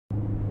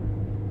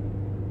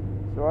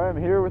So I am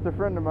here with a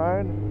friend of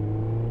mine.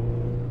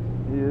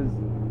 He is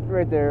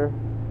right there.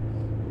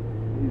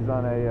 He's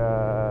on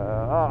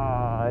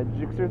a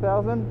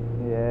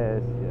GSX-R1000?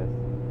 Yes, yes.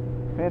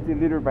 Fancy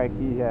leader bike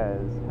he has.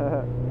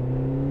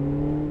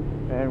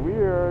 And we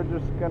are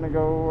just gonna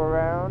go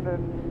around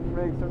and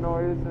make some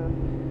noise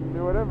and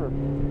do whatever.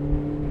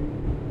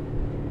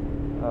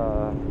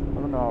 I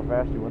don't know how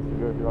fast he wants to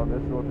go through all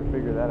this, so we'll have to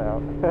figure that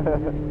out.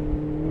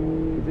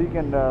 Because he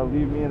can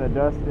leave me in the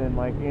dust in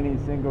like any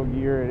single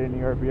gear at any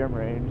RPM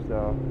range,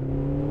 so.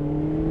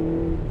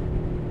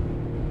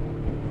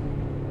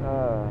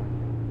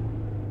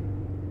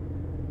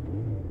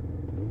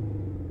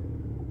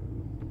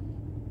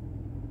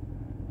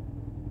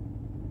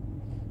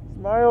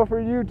 Smile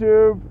for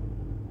YouTube!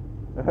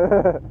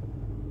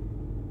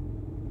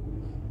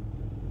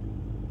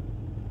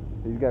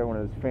 He's got one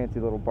of those fancy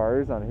little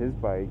bars on his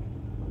bike.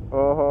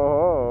 Oh ho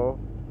ho!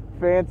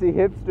 Fancy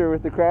hipster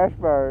with the crash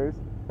bars.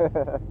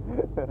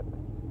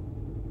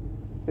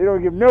 He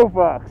don't give no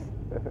fucks.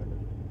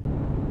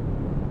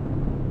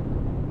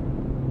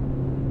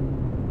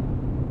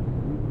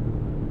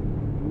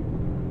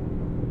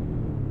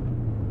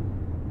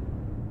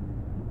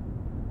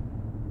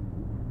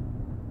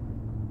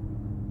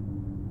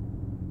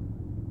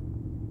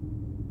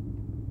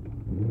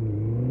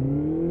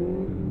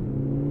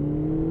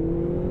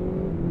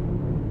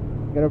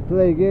 Gotta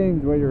play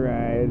games while you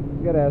ride.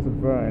 You gotta have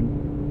some fun.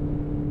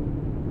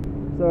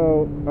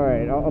 So,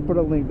 alright, I'll put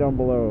a link down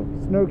below.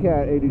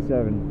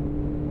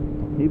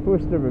 Snowcat87. He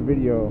posted up a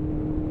video,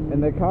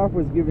 and the cop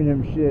was giving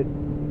him shit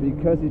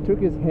because he took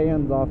his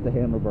hands off the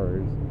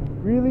handlebars.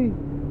 Really?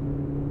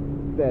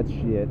 That's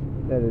shit.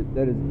 That is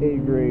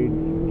A-grade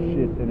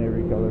shit in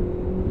every color.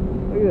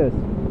 Look at this.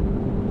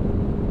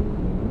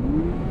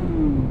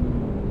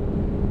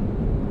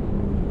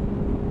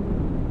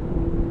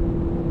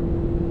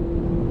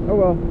 Oh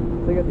well,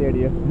 they got the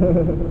idea.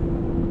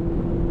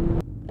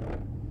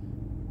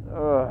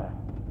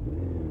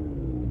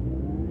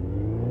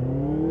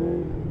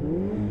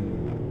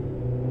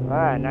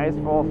 Ah, nice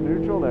false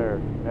neutral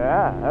there.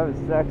 Yeah, that was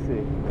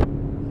sexy.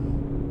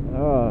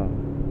 Oh,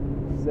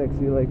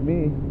 sexy like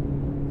me.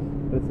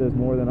 That says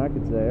more than I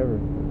could say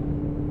ever.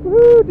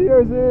 Woohoo,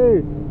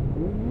 DRZ!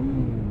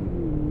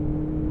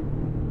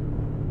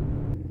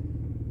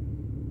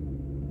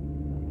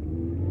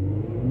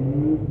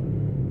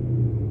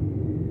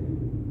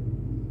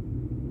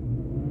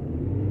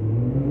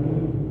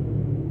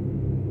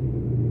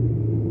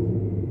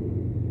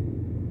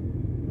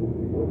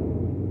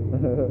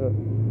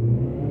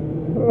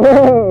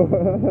 Whoa!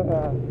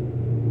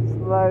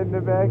 Sliding the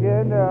back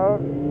end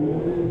out.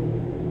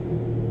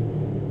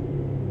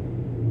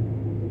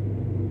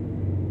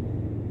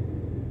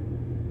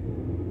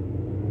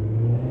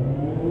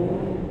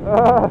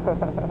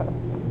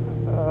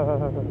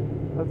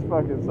 That's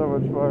fucking so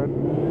much fun.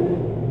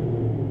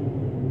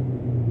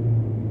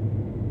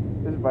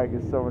 This bike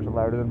is so much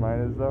louder than mine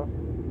is, though.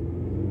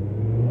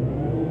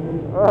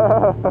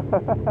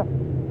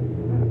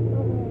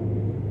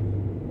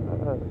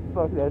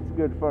 Fuck, that's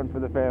good fun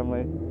for the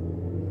family.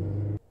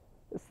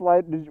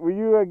 Were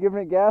you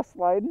giving it gas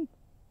sliding?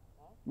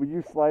 Huh? Were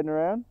you sliding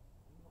around?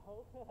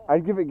 No.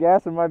 I'd give it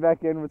gas and my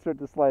back end would start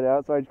to slide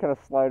out, so I'd kind of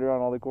slide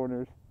around all the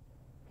corners.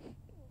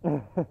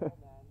 Oh,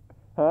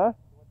 huh?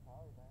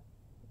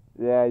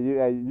 Yeah,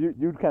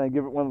 you'd kind of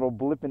give it one little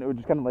blip and it would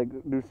just kind of like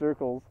do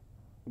circles,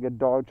 like a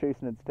dog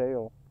chasing its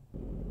tail.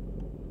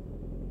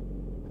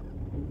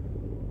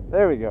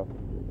 There we go.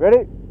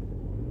 Ready?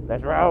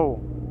 Let's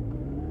roll.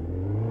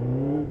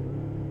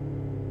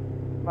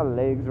 My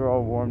legs are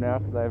all warm now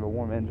because I have a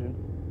warm engine.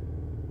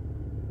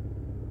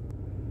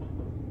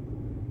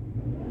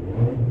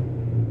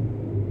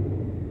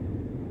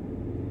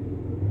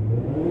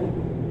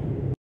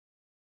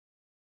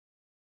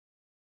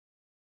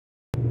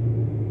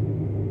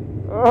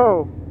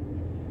 Oh!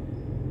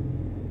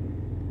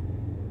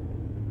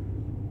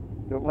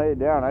 Don't lay it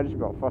down, I just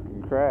about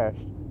fucking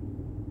crashed.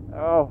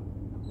 Oh!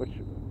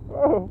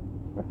 Oh!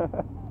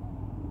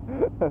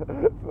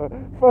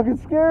 Fucking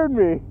scared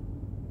me!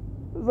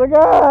 It's like,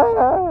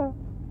 ah!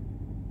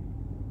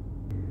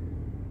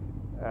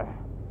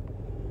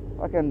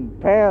 Fucking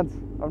pants.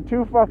 I'm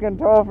too fucking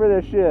tall for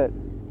this shit.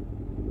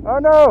 Oh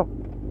no!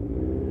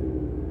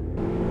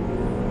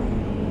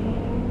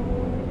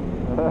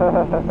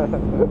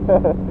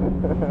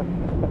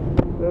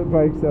 That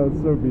bike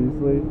sounds so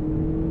beastly.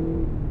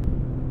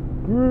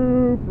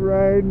 Group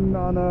riding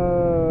on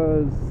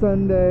a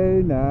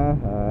Sunday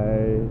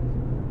night.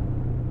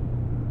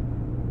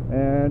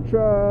 And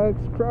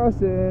trucks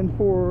crossing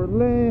 4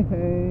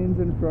 lanes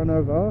in front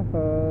of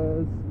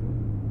us.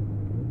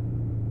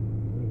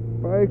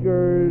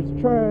 Bikers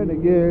trying to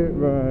get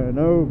run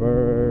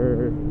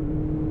over.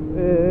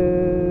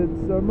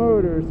 It's a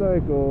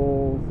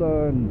motorcycle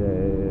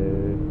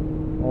Sunday,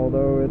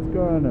 although it's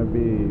gonna be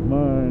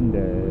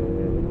Monday.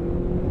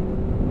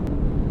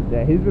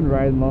 Yeah, he's been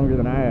riding longer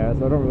than I have,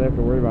 so I don't really have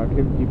to worry about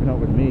him keeping up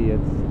with me.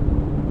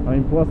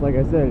 Plus, like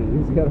I said,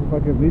 he's got a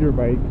fucking leader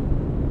bike.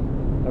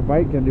 A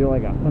bike can do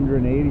like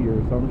 180 or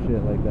some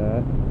shit like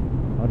that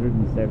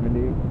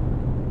 170.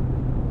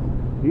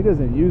 He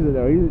doesn't use it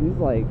though. He's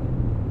like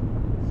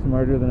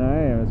smarter than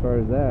I am as far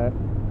as that.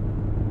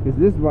 Because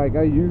this bike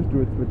I used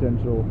to its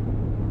potential.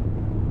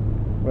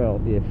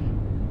 Well, ish.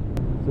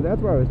 So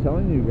that's why I was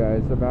telling you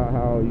guys about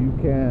how you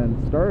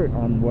can start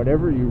on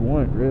whatever you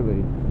want,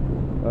 really.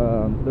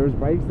 There's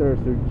bikes that are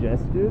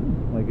suggested,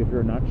 like if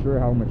you're not sure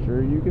how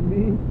mature you can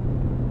be,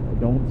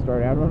 don't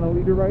start out on a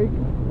liter bike,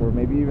 or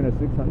maybe even a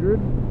 600.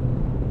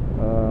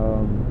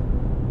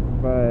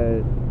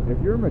 But if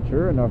you're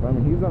mature enough, I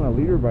mean, he's on a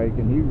liter bike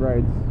and he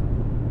rides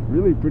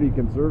really pretty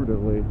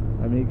conservatively.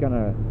 I mean, he kind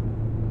of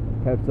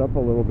peps up a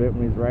little bit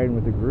when he's riding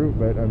with the group,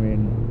 but I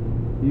mean,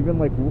 even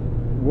like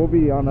we'll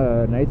be on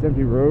a nice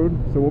empty road,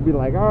 so we'll be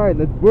like, all right,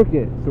 let's book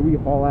it. So we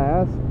haul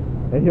ass,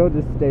 and he'll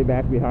just stay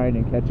back behind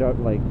and catch up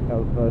like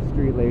a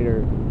street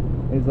later.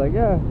 And he's like,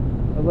 yeah.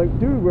 I was like,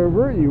 dude, where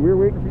were you? We were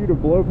waiting for you to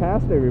blow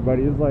past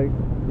everybody. He's like,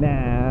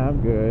 nah,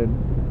 I'm good.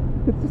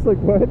 It's just like,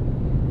 what?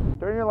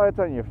 Turn your lights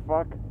on, you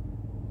fuck.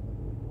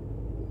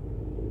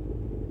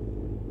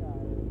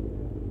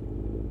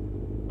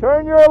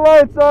 Turn your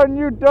lights on,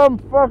 you dumb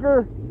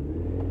fucker.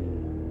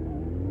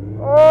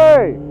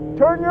 Oi!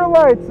 Turn your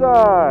lights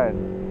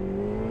on!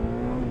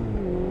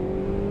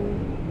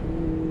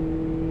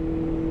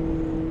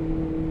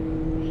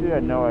 She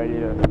had no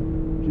idea.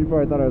 She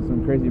probably thought I was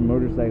some crazy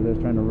motorcyclist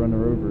trying to run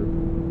her over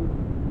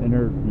in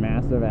her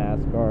massive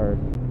ass car.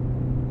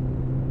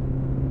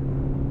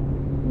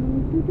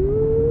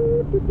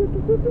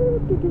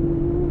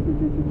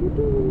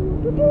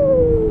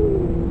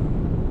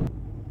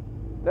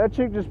 That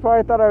chick just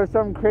probably thought I was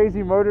some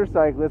crazy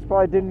motorcyclist,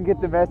 probably didn't get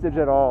the message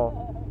at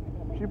all.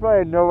 She probably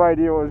had no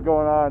idea what was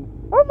going on.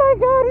 Oh my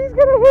god, he's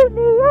gonna hit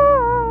me!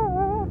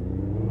 Ah!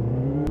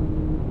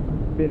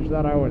 Bitch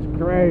thought I was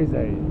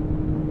crazy.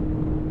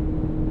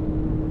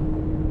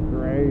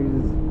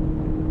 Crazy.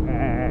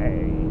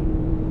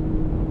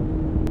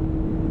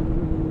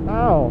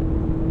 Ow!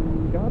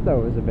 God, that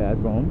was a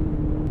bad bump.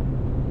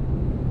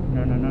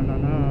 No, no, no, no,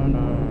 no,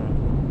 no.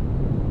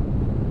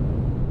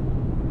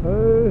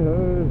 Hey,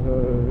 hey,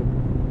 hey.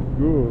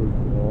 Good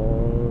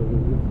boy.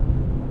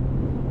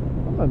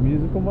 I'm a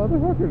musical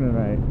motherfucker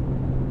tonight.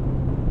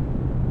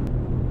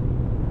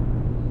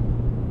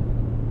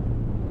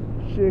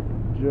 Chick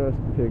just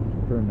picked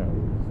her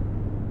nose.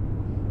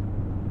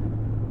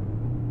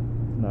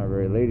 It's not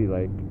very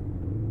ladylike.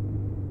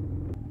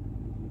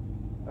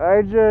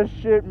 I just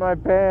shit my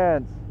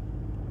pants.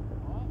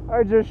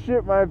 I just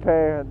shit my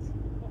pants.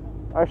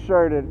 I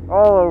sharted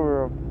all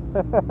over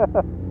them.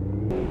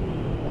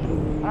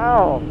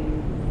 Ow!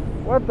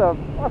 What the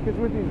fuck is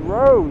with these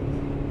roads?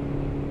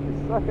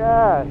 They suck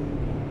ass.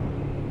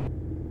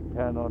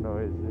 Panel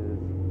noises.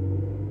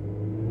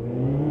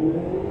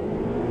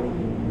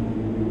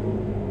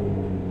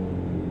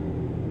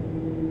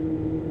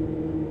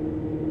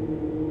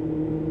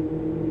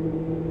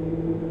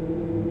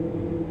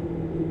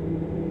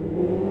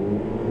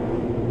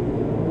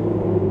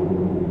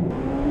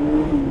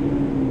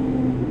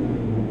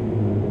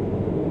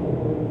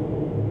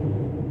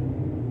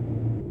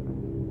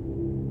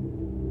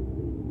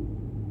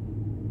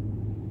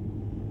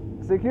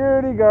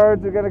 Security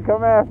guards are gonna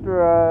come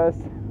after us.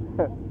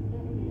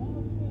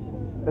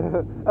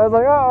 I was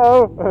like,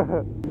 uh-oh.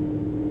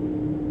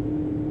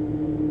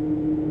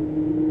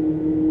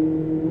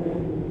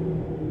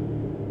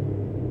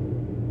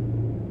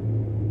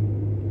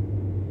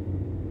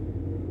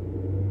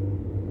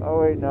 Oh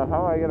wait, now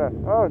how am I gonna,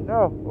 oh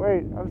no,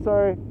 wait, I'm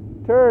sorry.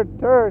 Turn,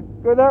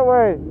 go that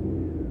way.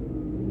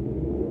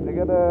 I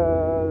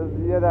gotta,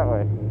 yeah, that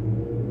way.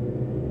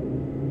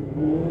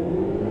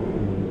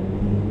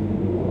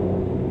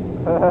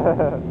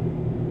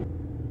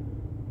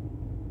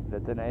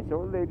 Let the nice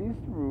old ladies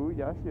through,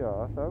 yes,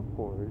 of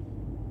course.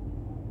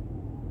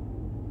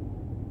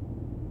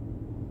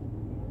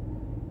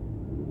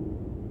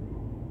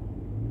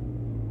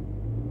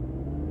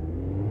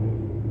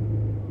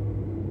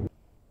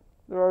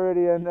 They're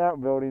already in that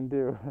building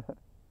too.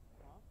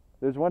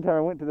 There's one time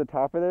I went to the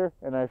top of there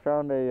and I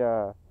found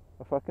a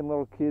fucking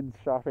little kid's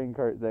shopping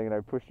cart thing and I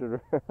pushed it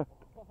around.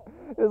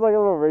 It was like a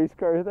little race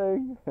car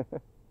thing.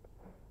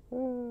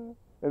 And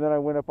then I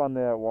went up on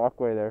the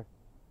walkway there.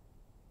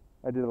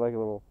 I did like a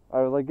little,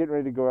 I was like getting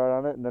ready to go out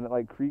on it and then it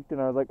like creaked and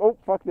I was like, oh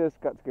fuck this,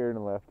 got scared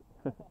and left.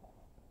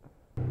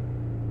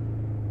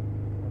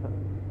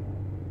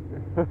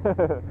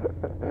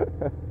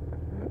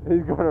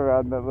 He's going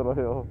around that little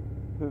hill.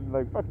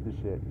 Like, fuck this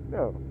shit.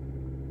 No.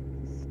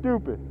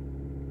 Stupid.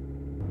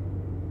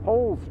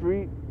 Whole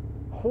street.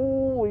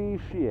 Holy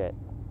shit.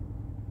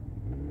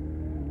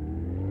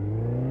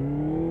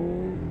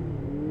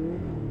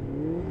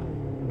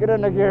 Get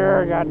in the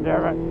gear,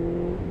 goddammit.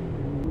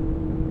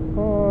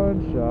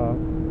 Pawn shop.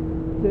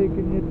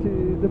 Taking you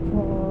to the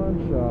pawn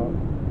shop.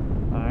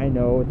 I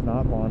know it's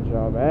not pawn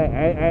shop.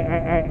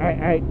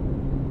 Hey.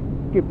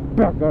 Get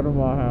back out of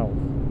my house.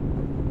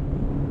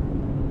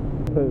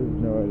 I have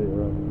no idea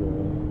where I'm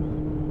going.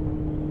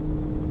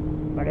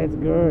 But it's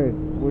good.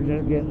 We're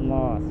just getting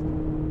lost.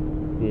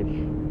 Ish.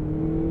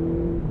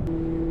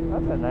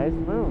 That's a nice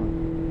moon.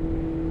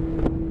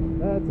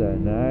 That's a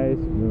nice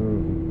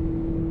move.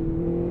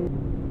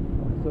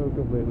 I'm so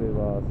completely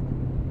lost.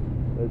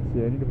 Let's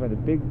see, I need to find a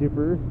Big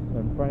Dipper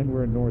and find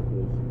where north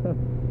is.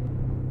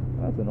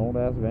 That's an old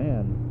ass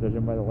van,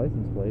 judging by the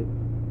license plate.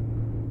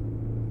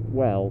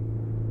 Well,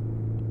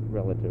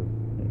 relative,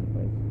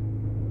 anyways.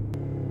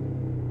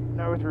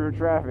 No through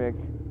traffic.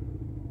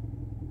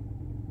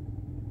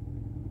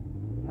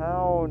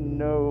 How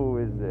no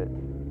is it?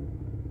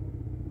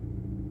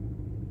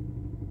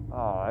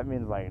 Oh, that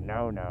means like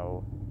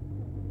no.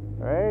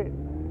 Right?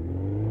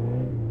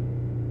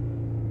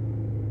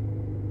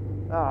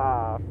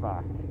 Ah,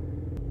 fuck.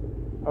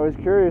 I was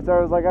curious. I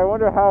was like, I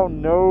wonder how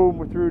no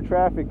through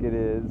traffic it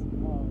is.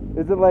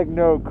 Is it like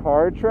no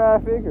car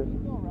traffic? Or?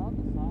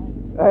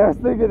 I was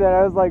thinking that.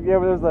 I was like, yeah,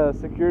 but there's a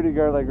security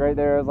guard like right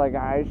there. I was like,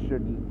 I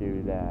shouldn't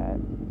do that.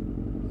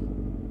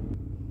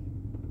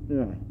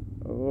 Yeah.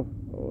 Oh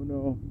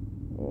no.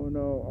 Oh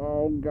no.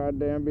 Oh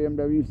goddamn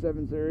BMW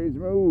 7 Series,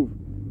 move.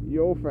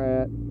 Yo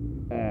fat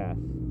ass.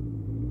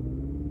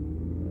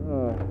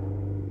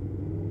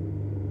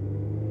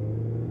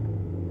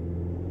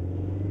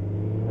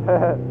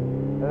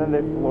 And then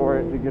they floor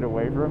it to get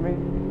away from me?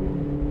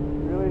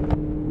 Really?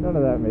 None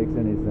of that makes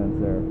any sense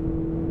there.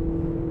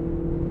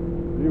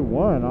 If you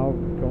won, I'll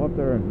come up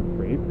there and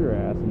rape your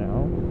ass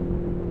now.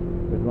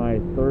 With my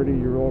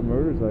 30-year-old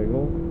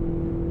motorcycle.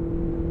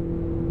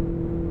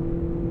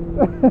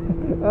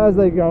 I was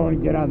like, go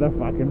and get on the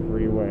fucking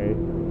freeway.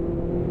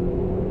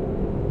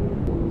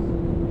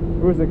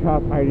 There was a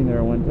cop hiding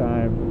there one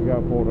time. He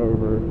got pulled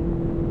over.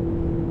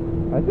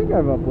 I think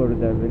I've uploaded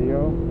that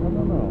video. I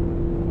don't know.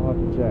 I'll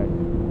have to check.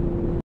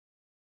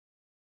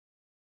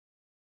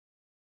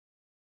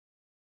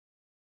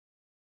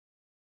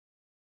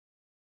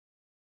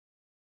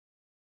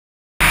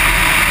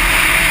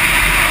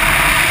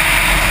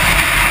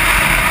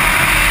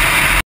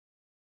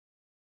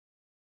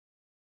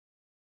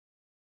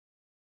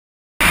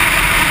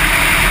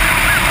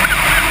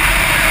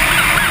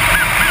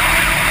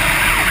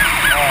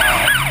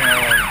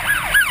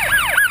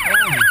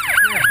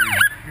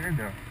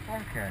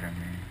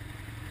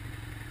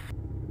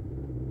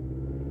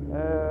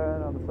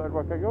 And on the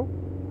sidewalk I go.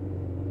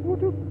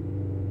 Woo-doop.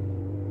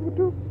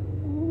 Woo-doop.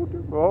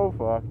 Woo-doop. Oh,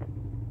 fuck.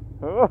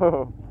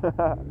 Oh.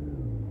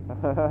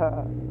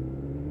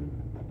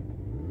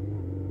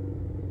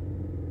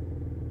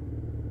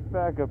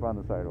 Back up on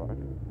the sidewalk.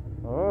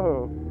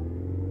 Oh.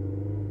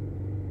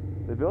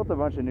 They built a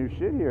bunch of new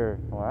shit here.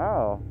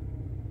 Wow.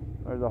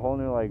 There's a whole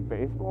new, like,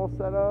 baseball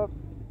setup.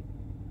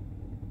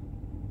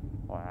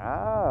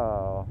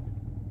 Wow.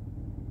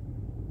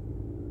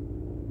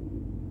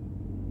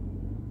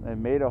 They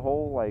made a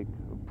whole, like,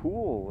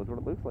 pool is what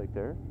it looks like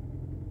there.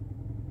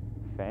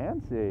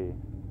 Fancy.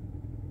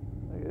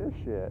 Look at this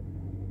shit.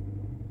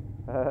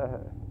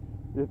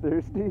 You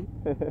thirsty?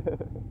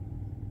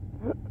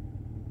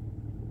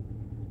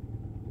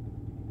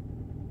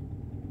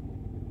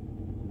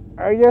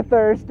 Are you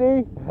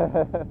thirsty?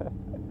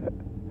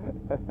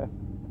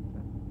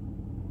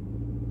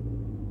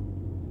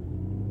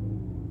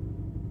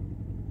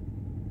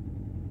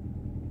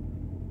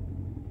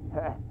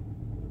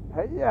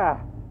 Hey, yeah.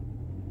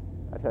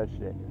 I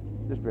touched it.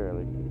 Just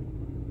barely.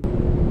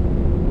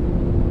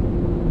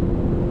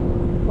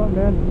 Come on,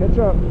 man. Catch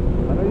up. I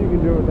know you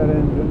can do it with that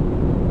engine.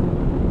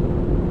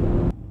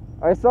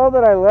 I saw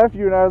that I left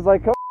you and I was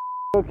like, come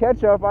on,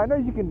 catch up. I know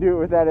you can do it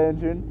with that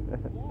engine. Yeah,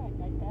 I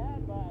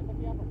can, but I think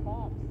you have a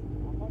cops.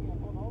 I'm fucking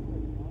going over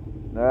it, you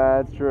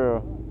know? That's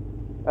true.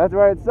 That's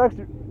why it sucks.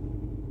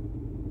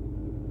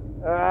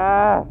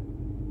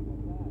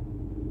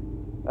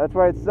 That's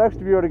why it sucks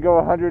to be able to go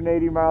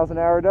 180 miles an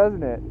hour,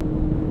 doesn't it?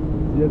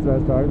 See, that's what I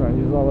was talking about.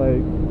 He's all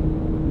like,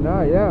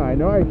 nah, yeah, I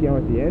know I can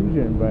with the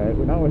engine, but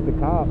not with the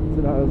cops.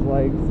 And I was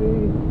like,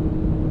 see,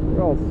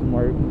 you're all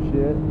smart and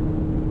shit.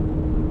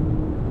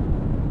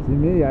 See,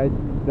 me,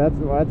 that's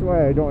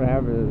why I don't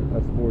have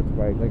a sports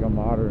bike, like a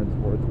modern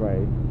sports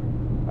bike.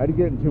 I'd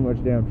get in too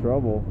much damn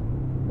trouble.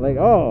 Like,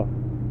 oh,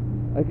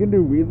 I can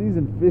do wheelies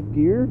in 5th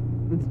gear?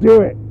 Let's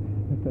do it!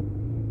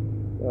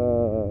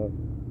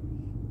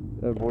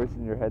 A voice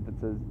in your head that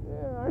says,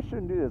 yeah, I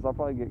shouldn't do this, I'll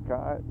probably get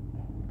caught.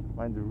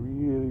 Mine's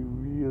really,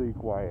 really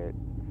quiet.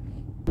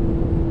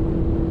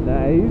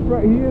 Nah,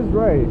 he is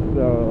right,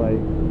 though,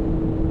 like,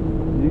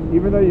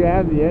 even though you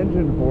have the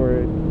engine for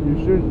it, you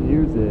shouldn't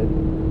use it.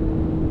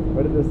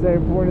 But at the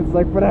same point, it's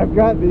like, but I've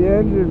got the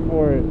engine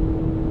for it.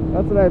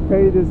 That's what I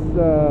pay this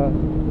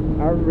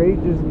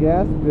outrageous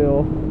gas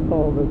bill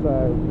all the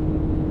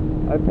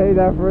time. I pay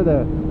that for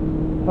the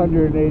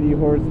 180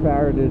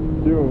 horsepower to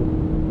do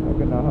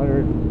fucking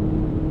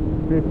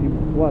 150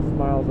 plus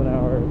miles an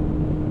hour.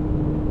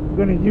 I'm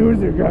gonna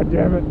use it,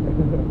 goddammit.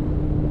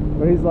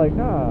 But he's like,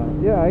 nah,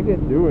 yeah, I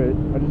can do it.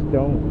 I just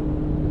don't.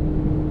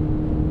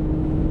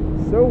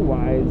 So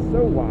wise,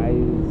 so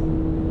wise.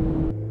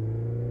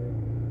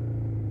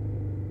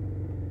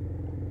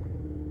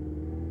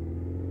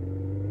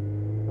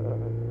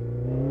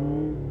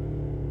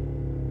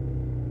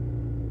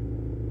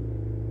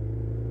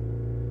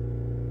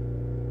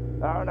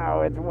 Oh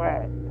no, it's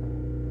wet.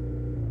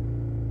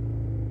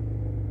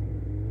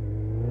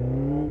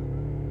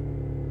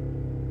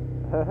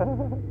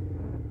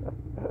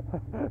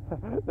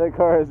 That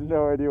car has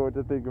no idea what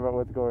to think about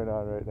what's going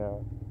on right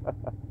now.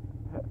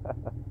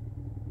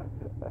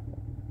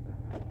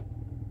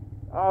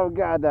 Oh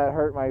God, that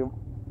hurt my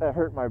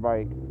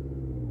bike.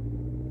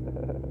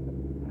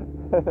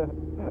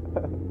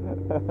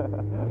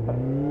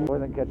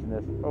 Wasn't catching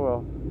this. Oh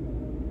well.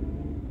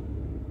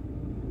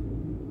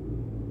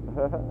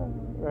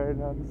 Right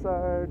on the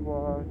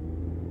sidewalk,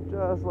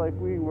 just like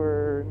we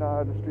were,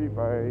 not a street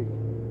bike.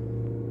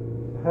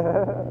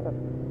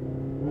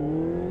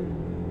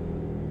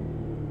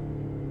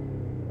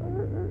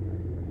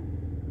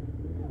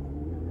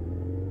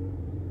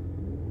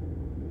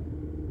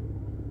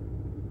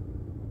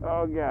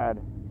 Oh God.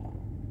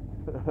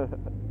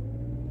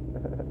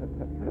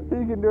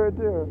 You can do it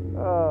too.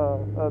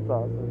 Oh, that's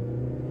awesome.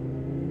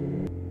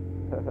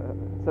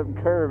 Some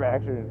curb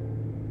action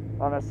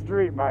on a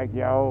street bike,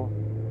 yo.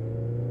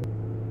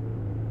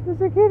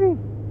 There's a kitty.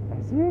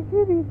 I see a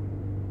kitty.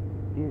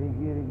 Kitty,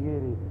 kitty,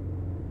 kitty.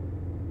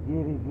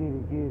 Kitty,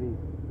 kitty, kitty.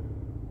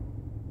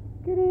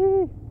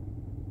 Kitty,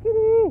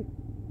 kitty.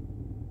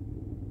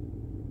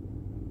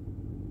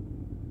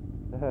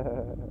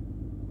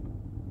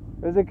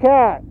 There's a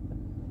cat.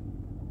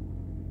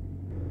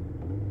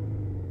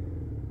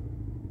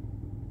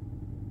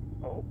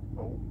 Oh,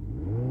 oh.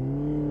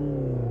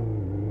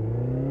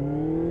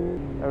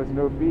 That was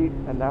no beat,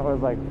 and that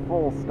was like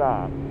full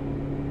stop.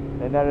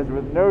 And that is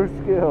with no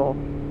skill.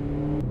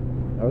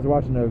 I was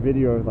watching a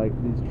video of like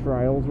these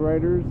trials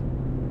riders.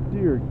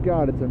 Dear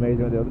God, it's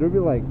amazing what they'll do. They'll be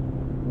like,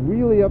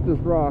 wheelie up this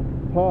rock,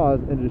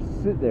 pause, and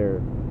just sit there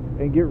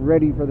and get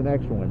ready for the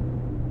next one.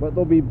 But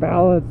they'll be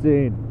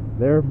balancing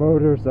their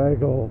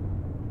motorcycle.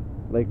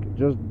 Like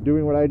just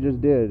doing what I just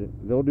did.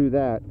 They'll do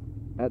that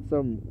at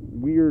some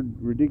weird,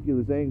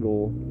 ridiculous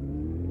angle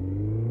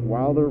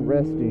while they're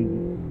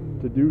resting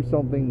to do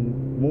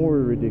something more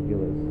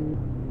ridiculous.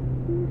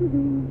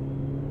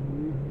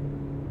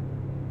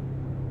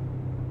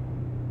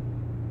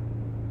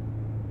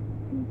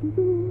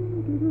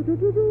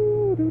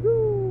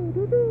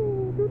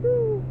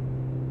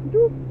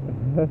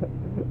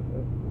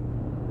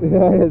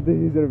 Yeah, I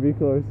think he's gonna be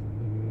close.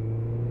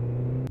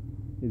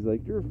 He's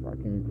like, you're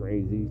fucking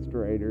crazy,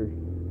 Strider.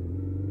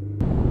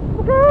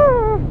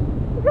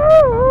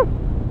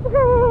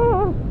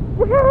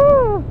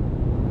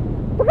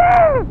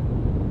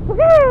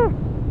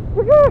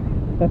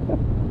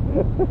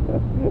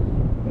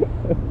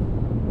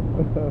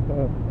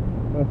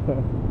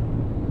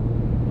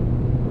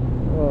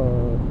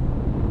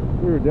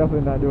 We were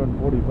definitely not doing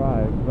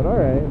 45, but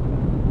alright.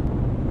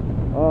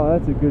 Oh,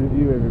 that's a good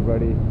view,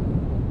 everybody.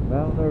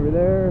 Mountain over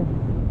there,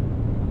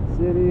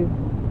 city.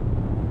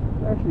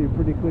 It's actually a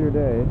pretty clear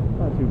day.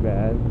 Not too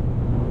bad.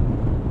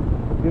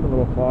 It's getting a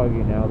little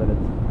foggy now that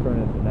it's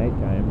turning into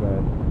nighttime,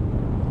 but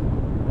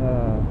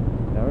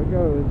now it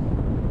goes.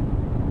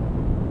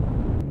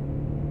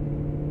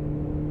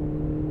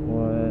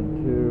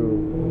 1, 2.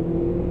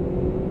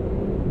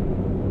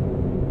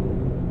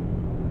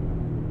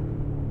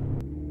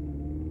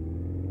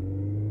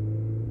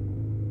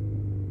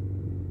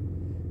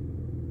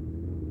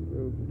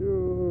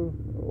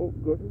 Oh,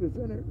 go to the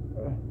center.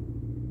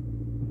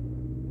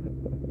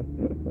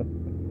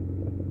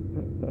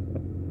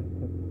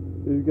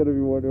 He's gonna be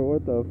wondering,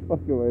 what the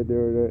fuck am I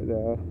doing right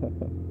now?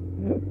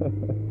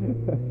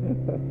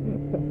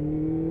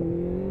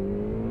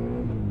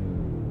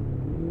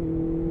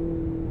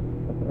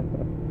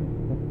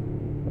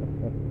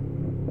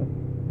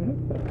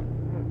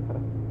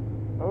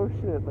 Oh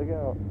shit, look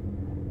out.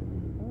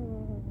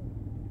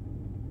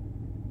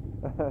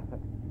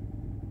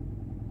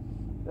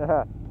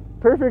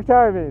 Perfect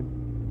timing.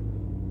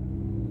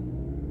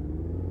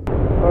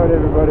 Alright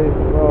everybody,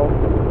 well,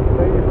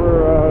 thank you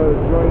for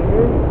joining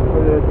me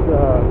for this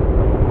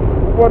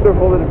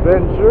wonderful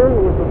adventure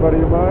with a buddy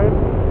of mine.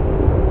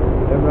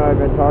 Him and I have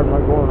been talking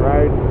about going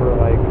riding for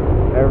like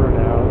ever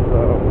now,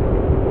 so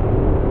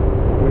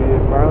we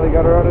finally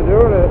got around to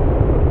doing it.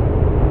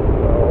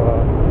 So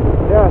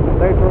yeah,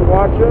 thanks for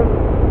watching,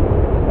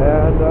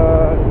 and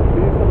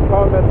leave some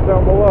comments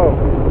down below.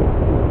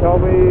 Tell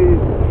me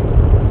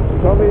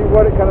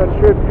what kind of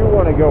trip you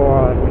want to go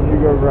on when you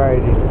go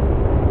riding.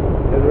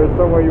 Is there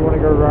somewhere you want to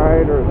go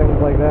ride or things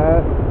like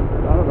that?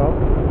 I don't know.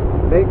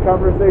 Make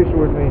conversation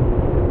with me.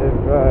 If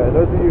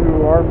those of you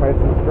who are my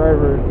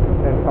subscribers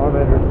and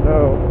commenters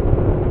know,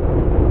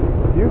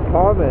 if you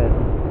comment,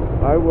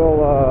 I will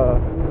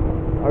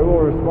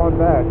respond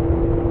back.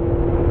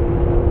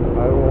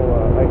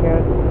 I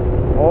can't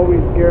always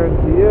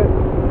guarantee it,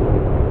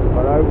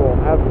 but I will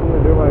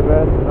absolutely do my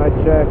best, and I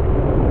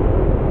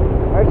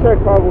check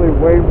probably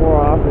way more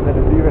often than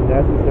is even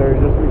necessary,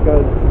 just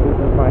because this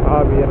is my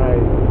hobby and I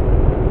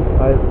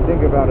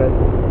think about it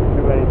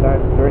too many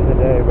times during the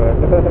day. But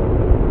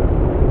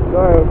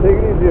so take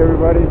it easy,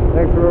 everybody.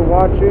 Thanks for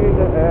watching,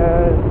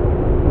 and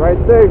ride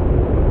safe.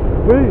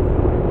 Peace.